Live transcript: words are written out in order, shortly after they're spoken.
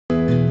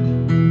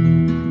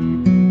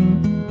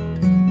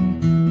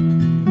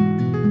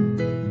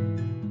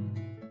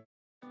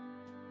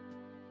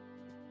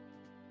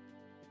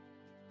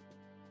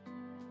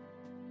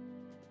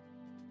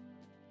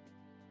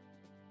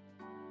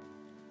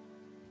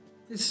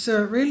It's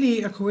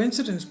really a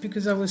coincidence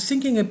because I was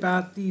thinking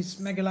about these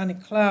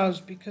Magellanic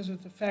clouds because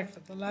of the fact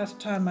that the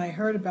last time I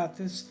heard about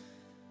this,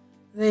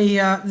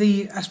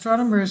 the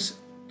astronomers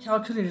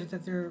calculated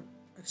that they're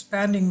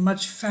expanding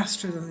much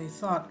faster than they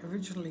thought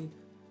originally.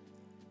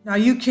 Now,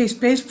 UK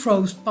space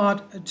probes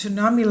spot a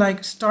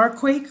tsunami-like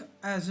STARQUAKE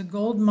as a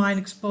gold mine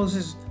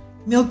exposes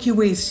Milky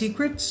Way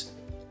secrets.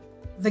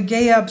 The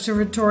Gaia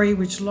Observatory,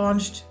 which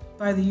launched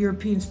by the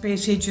European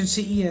Space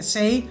Agency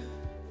ESA,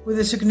 with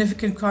a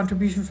significant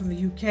contribution from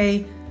the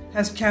UK,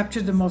 has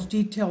captured the most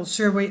detailed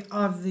survey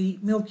of the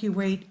Milky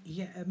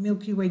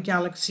Way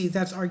Galaxy.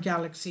 That's our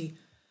galaxy.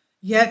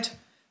 Yet,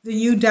 the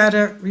new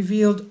data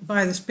revealed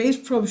by the space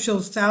probe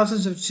shows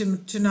thousands of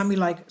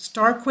tsunami-like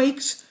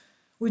starquakes,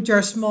 which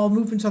are small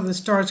movements of the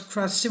star's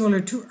crust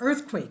similar to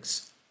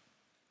earthquakes.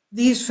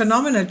 These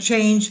phenomena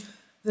change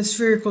the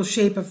spherical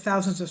shape of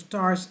thousands of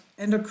stars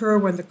and occur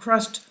when the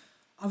crust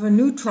of a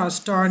neutron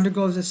star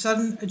undergoes a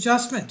sudden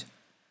adjustment.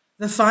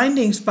 The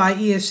findings by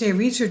ESA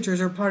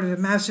researchers are part of a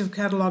massive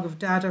catalog of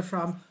data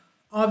from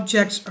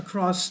objects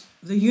across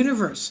the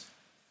universe.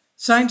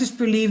 Scientists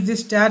believe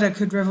this data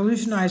could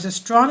revolutionize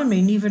astronomy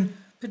and even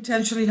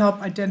potentially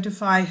help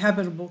identify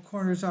habitable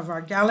corners of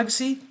our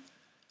galaxy.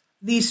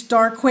 These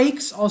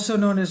starquakes, also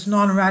known as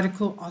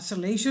non-radical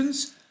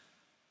oscillations,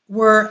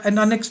 were an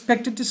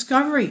unexpected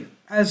discovery,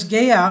 as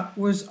Gaia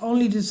was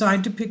only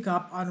designed to pick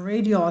up on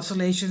radial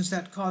oscillations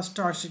that cause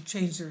stars to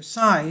change their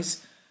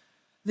size.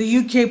 The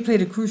UK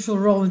played a crucial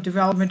role in the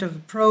development of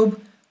the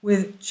probe,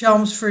 with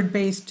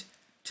Chelmsford-based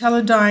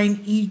Teledyne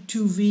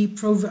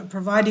E2V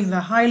providing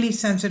the highly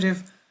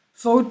sensitive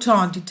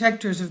photon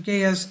detectors of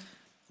Gaia's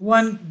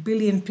 1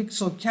 billion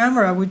pixel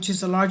camera, which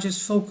is the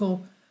largest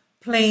focal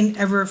plane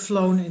ever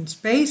flown in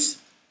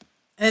space.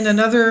 And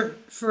another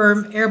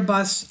firm,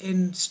 Airbus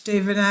in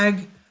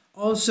Stevenage,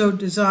 also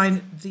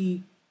designed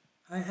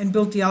and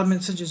built the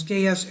elements such as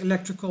Gaia's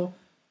electrical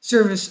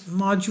service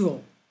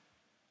module.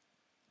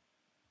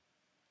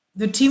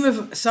 The team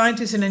of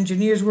scientists and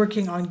engineers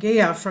working on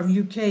Gaia from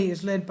UK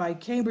is led by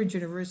Cambridge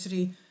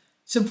University,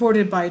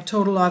 supported by a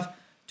total of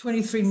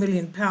 £23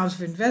 million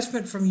of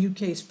investment from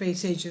UK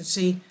Space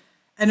Agency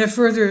and a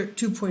further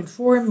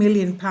 £2.4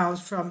 million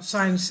from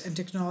Science and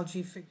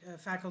Technology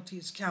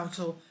Faculties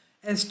Council,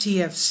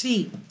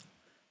 STFC.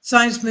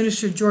 Science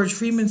Minister George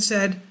Freeman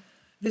said,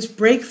 "This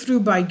breakthrough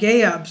by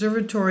Gaia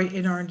Observatory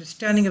in our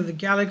understanding of the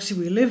galaxy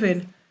we live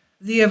in,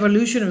 the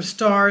evolution of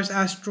stars,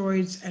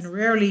 asteroids, and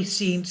rarely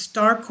seen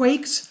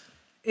starquakes,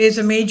 is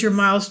a major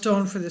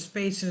milestone for the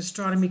space and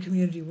astronomy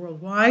community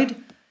worldwide."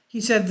 He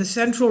said the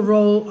central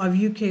role of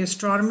UK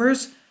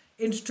astronomers,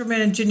 instrument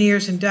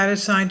engineers, and data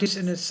scientists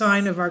is a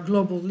sign of our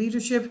global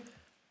leadership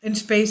in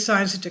space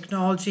science and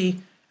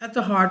technology at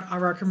the heart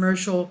of our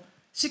commercial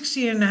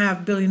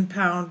 £16.5 billion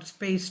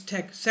space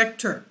tech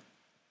sector.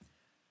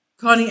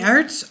 Connie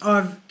Arts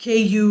of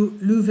KU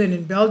Leuven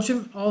in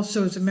Belgium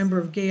also is a member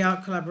of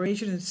Gaia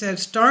Collaboration and said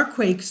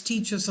starquakes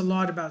teach us a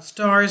lot about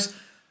stars,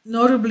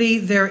 notably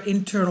their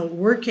internal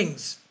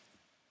workings.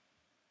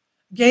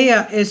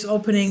 Gaia is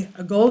opening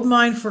a gold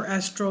mine for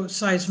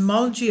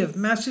astroseismology of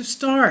massive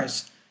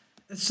stars.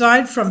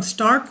 Aside from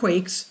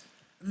starquakes,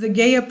 the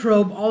Gaia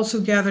probe also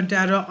gathered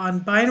data on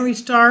binary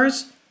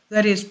stars,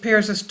 that is,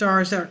 pairs of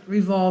stars that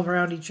revolve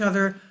around each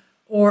other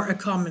or a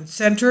common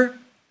center,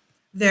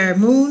 their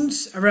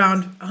moons,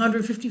 around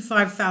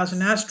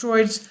 155,000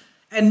 asteroids,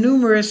 and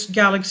numerous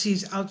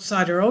galaxies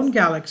outside our own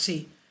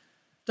galaxy.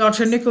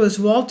 Dr. Nicholas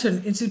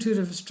Walton, Institute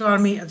of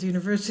Astronomy at the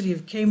University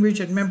of Cambridge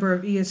and member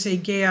of ESA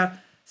Gaia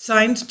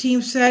Science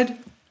Team, said,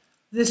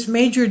 "This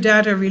major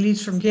data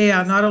released from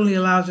Gaia not only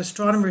allows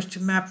astronomers to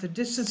map the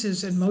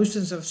distances and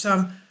motions of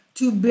some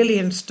 2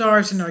 billion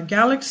stars in our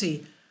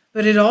galaxy,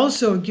 but it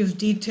also gives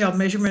detailed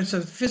measurements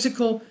of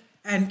physical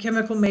and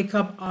chemical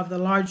makeup of the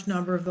large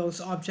number of those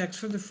objects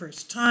for the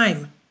first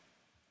time.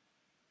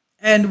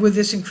 And with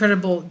this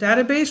incredible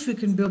database, we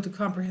can build a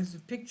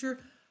comprehensive picture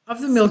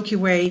of the Milky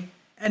Way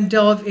and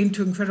delve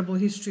into incredible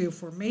history of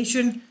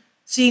formation,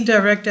 seeing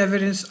direct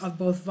evidence of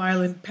both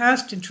violent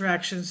past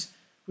interactions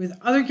with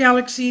other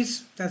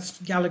galaxies, that's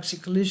galaxy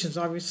collisions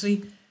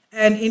obviously,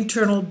 and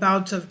internal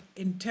bouts of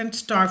intense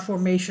star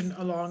formation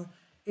along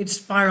its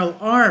spiral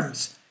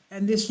arms.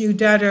 And this new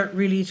data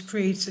release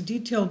creates a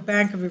detailed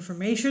bank of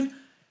information,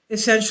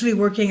 essentially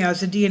working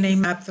as a DNA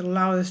map that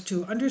allows us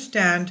to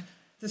understand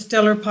the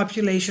stellar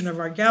population of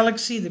our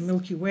galaxy, the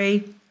Milky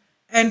Way,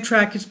 and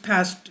track its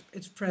past,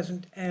 its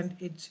present, and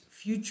its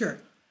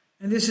future."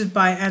 And this is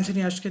by Anthony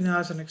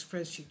Ashkenaz on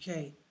Express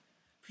UK.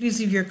 Please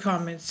leave your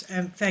comments,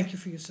 and thank you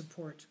for your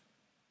support.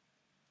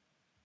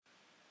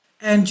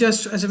 And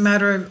just as a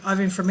matter of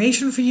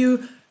information for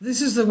you,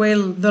 this is the way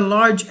the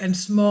large and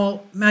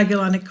small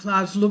Magellanic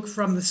clouds look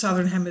from the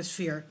southern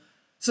hemisphere.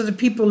 So the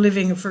people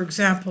living, for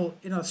example,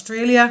 in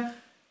Australia,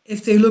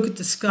 if they look at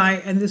the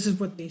sky and this is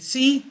what they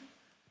see,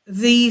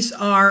 these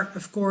are,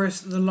 of course,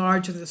 the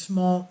large and the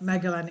small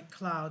Magellanic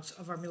clouds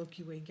of our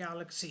Milky Way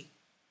galaxy.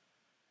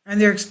 And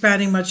they're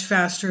expanding much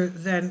faster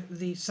than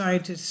the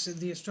scientists,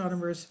 the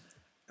astronomers,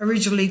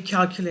 originally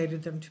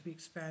calculated them to be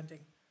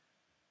expanding.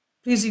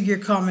 Please leave your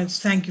comments.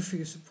 Thank you for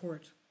your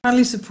support.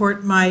 Finally,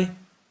 support my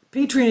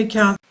Patreon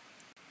account.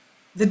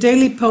 The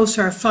daily posts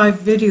are 5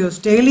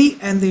 videos daily,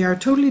 and they are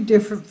totally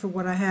different from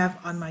what I have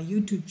on my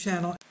YouTube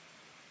channel.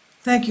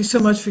 Thank you so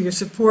much for your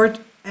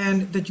support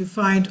and that you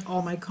find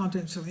all my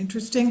content so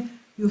interesting.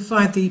 You'll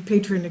find the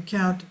Patreon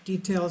account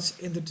details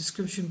in the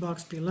description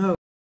box below.